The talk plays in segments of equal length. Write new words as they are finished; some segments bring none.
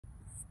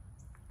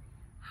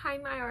Hi,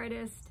 my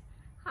artist.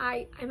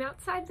 Hi, I'm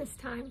outside this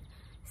time.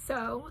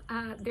 So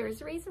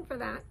there's a reason for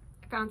that.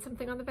 I found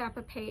something on the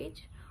Vapa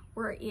page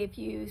where if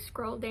you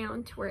scroll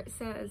down to where it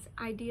says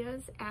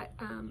ideas at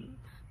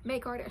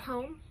Make Art at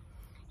Home,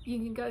 you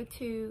can go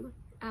to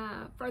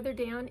further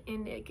down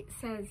and it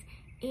says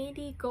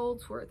Andy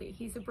Goldsworthy.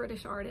 He's a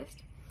British artist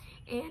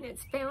and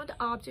it's found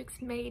objects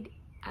made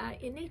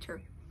in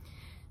nature.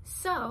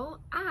 So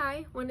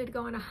I wanted to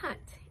go on a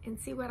hunt and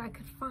see what I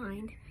could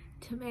find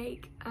to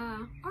make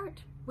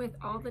art with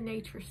all the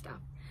nature stuff.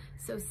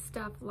 So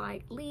stuff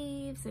like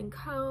leaves and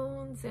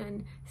cones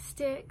and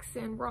sticks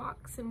and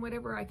rocks and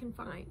whatever I can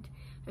find.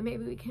 And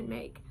maybe we can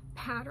make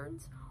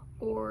patterns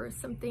or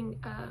something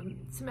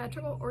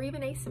symmetrical or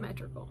even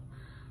asymmetrical.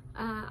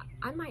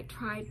 I might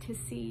try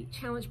to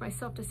challenge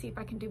myself to see if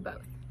I can do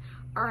both.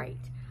 All right,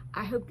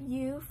 I hope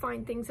you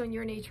find things on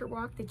your nature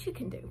walk that you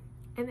can do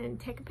and then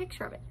take a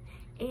picture of it.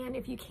 And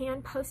if you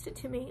can, post it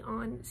to me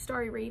on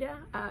starryrita,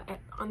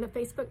 on the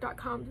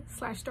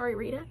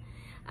facebook.com/starryrita.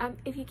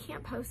 If you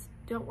can't post,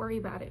 don't worry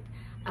about it.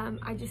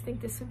 I just think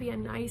this would be a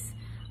nice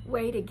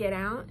way to get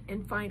out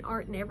and find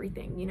art in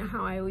everything. You know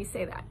how I always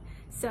say that.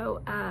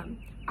 So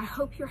I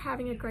hope you're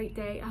having a great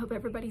day. I hope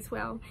everybody's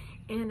well,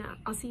 and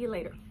I'll see you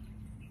later.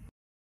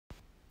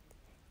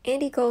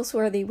 Andy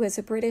Goldsworthy was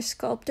a British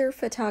sculptor,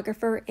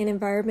 photographer, and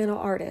environmental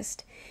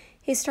artist.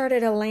 He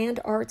started a land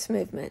arts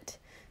movement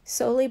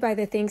solely by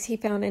the things he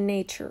found in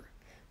nature,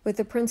 with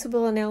the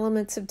principle and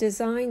elements of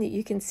design that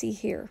you can see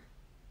here.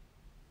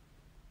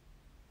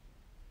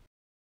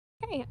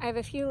 Okay, I have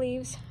a few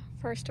leaves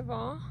first of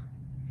all,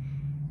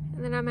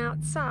 and then I'm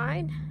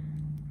outside,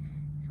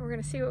 and we're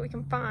going to see what we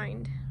can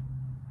find.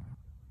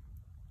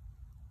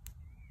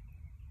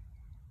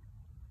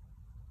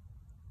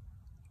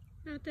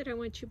 Not that I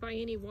want you by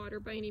any water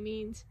by any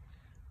means,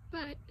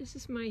 but this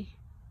is my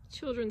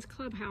children's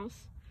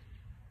clubhouse.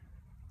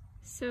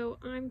 So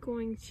I'm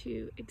going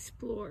to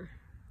explore.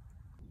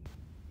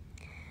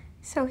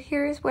 So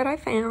here's what I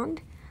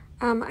found.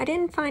 I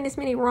didn't find as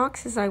many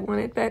rocks as I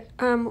wanted, but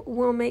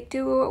we'll make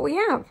do with what we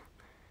have.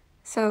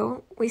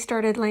 So we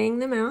started laying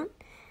them out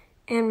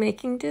and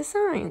making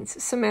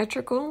designs,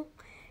 symmetrical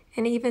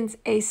and even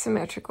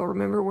asymmetrical.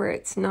 Remember where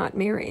it's not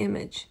mirror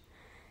image.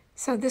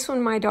 So this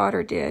one my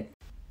daughter did.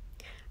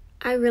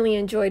 I really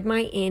enjoyed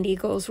my Andy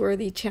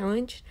Goldsworthy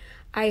challenge.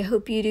 I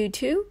hope you do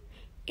too.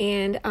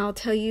 And I'll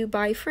tell you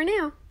bye for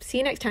now. See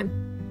you next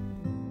time.